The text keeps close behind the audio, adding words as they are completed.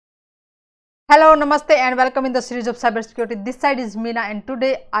Hello, namaste and welcome in the series of cybersecurity. This side is Meena and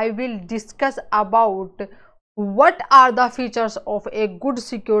today I will discuss about what are the features of a good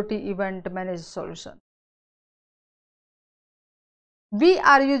security event management solution. We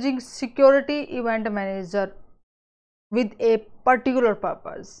are using security event manager with a particular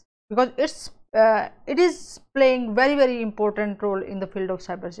purpose because it is playing very important role in the field of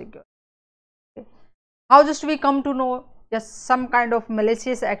cybersecurity. How just we come to know? Yes, some kind of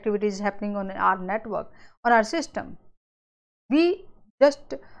malicious activities happening on our network, on our system. We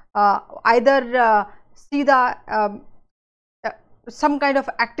just either see the some kind of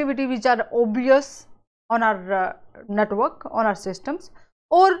activity which are obvious on our network, on our systems,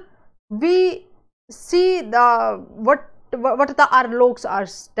 or we see the what our logs are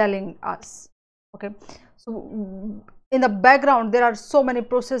telling us. Okay, so in the background there are so many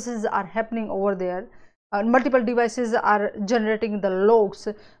processes are happening over there. Multiple devices are generating the logs.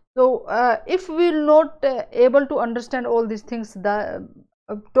 So if we will not able to understand all these things, the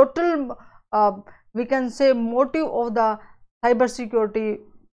total we can say motive of the cybersecurity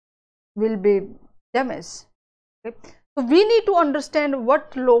will be damaged. Okay? So we need to understand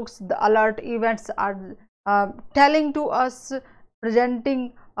what logs the alert events are telling to us,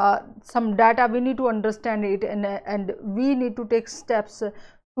 presenting some data. We need to understand it, and we need to take steps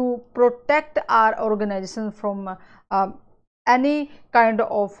to protect our organization from any kind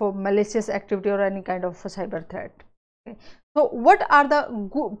of malicious activity or any kind of cyber threat. Okay. So what are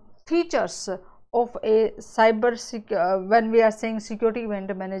the features of a when we are saying security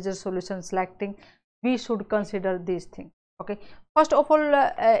event manager solution selecting? We should consider these things. Okay, first of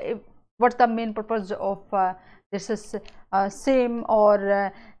all, what's the main purpose of this is SIEM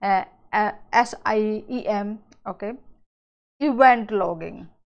or SIEM. Okay, event logging.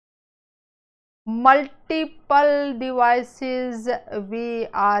 Multiple devices we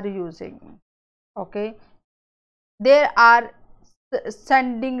are using. Okay, they are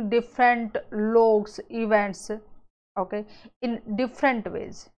sending different logs, events, okay, in different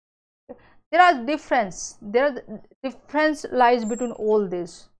ways. There are difference lies between all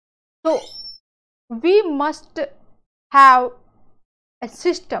this. So we must have a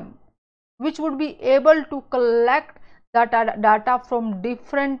system which would be able to collect data from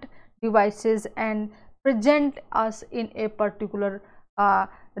different devices and present us in a particular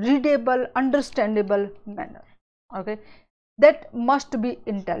readable, understandable manner. Okay, that must be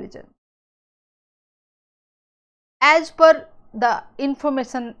intelligent as per the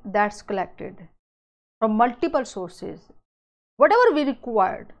information that's collected from multiple sources. Whatever we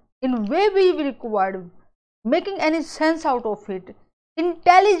required, in way we required, making any sense out of it,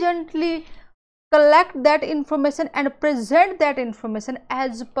 intelligently collect that information and present that information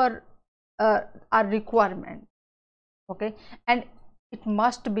as per our requirement. Okay, and it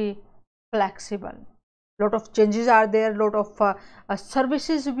must be flexible. Lot of changes are there, lot of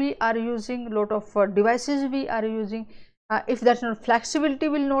services we are using, lot of devices we are using. If that not flexibility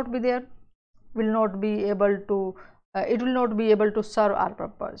will not be there, will not be able to it will not be able to serve our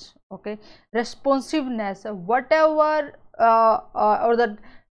purpose. Okay, responsiveness, whatever or the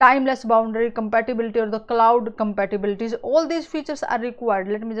timeless boundary compatibility or the cloud compatibilities, all these features are required.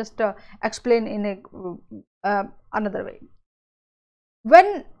 Let me just explain in a another way.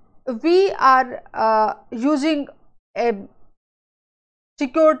 When we are using a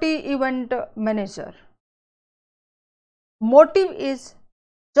security event manager, motive is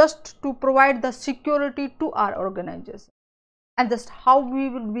just to provide the security to our organization. And just how we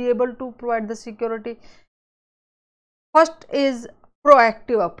will be able to provide the security? First is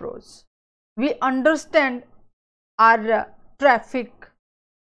proactive approach. We understand our traffic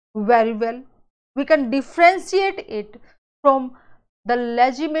very well. We can differentiate it from the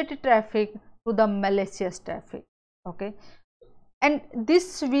legitimate traffic to the malicious traffic. Okay, and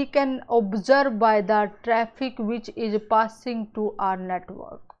this we can observe by the traffic which is passing to our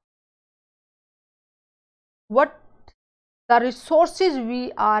network. What the resources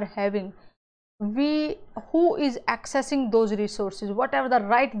we are having, who is accessing those resources, whatever the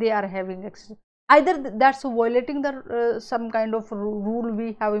right they are having access, either that's violating the some kind of rule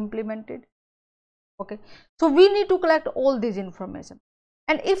we have implemented. Okay, so we need to collect all this information,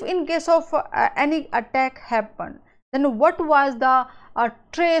 and if in case of any attack happened, then what was the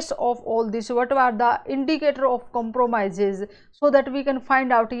trace of all this, what are the indicator of compromises, so that we can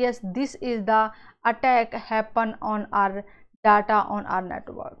find out, yes, this is the attack happen on our data, on our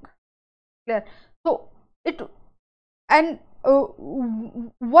network. Clear? So it, and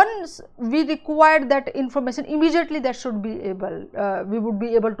once we require that information, immediately that should be able, we would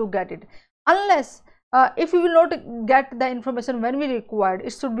be able to get it. Unless if we will not get the information when we required,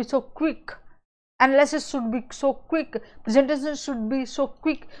 it should be so quick analysis should be so quick, presentation should be so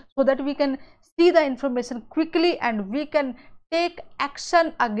quick, so that we can see the information quickly and we can take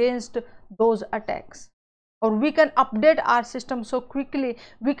action against those attacks, or we can update our system so quickly,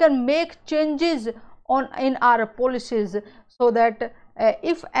 we can make changes in our policies, so that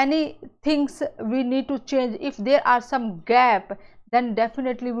if any things we need to change, if there are some gap, then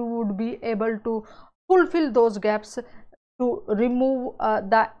definitely we would be able to fulfill those gaps to remove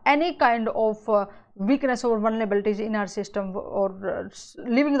the any kind of weakness or vulnerabilities in our system, or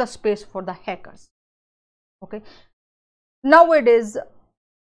leaving the space for the hackers. Okay, nowadays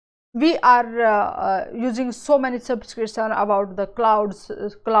we are using so many subscription about the cloud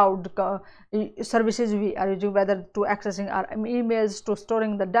services we are using, whether to accessing our emails, to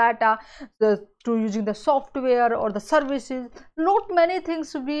storing the data, to using the software or the services. Not many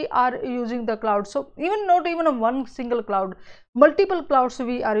things we are using the cloud. So even not even a one single cloud, multiple clouds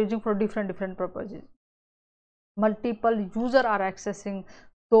we are using for different purposes. Multiple users are accessing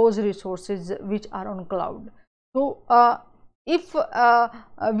those resources which are on cloud. So if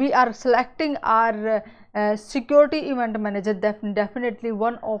we are selecting our security event manager, definitely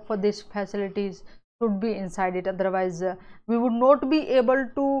one of these facilities should be inside it. Otherwise we would not be able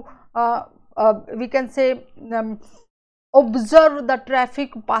to we can say observe the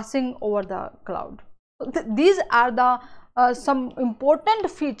traffic passing over the cloud. So these are the some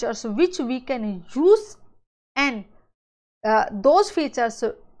important features which we can use, and those features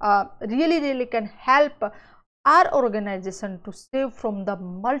really can help our organization to save from the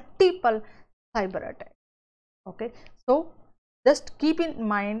multiple cyber attacks. Okay, so just keep in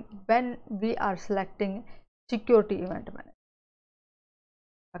mind when we are selecting security event manager.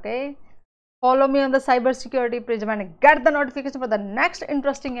 Okay, follow me on the cybersecurity page and get the notification for the next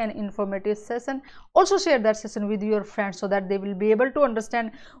interesting and informative session. Also share that session with your friends, so that they will be able to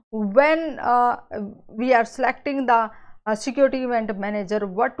understand when we are selecting the security event manager,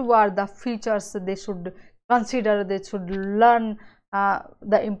 what are the features they should consider, they should learn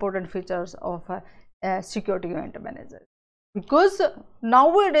the important features of security event manager. Because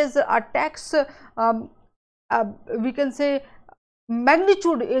nowadays attacks we can say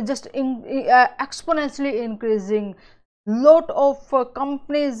magnitude is just exponentially increasing. Lot of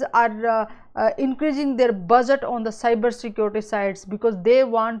companies are increasing their budget on the cyber security sides, because they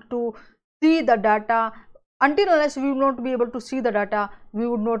want to see the data. Until unless we will not be able to see the data, we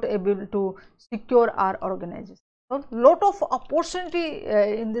would not be able to secure our organization. So lot of opportunity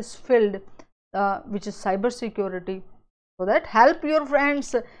in this field which is cyber security, so that help your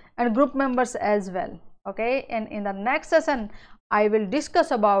friends and group members as well. Okay, and in the next session I will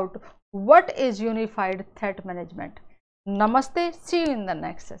discuss about what is unified threat management. Namaste, see you in the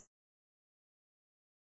next session.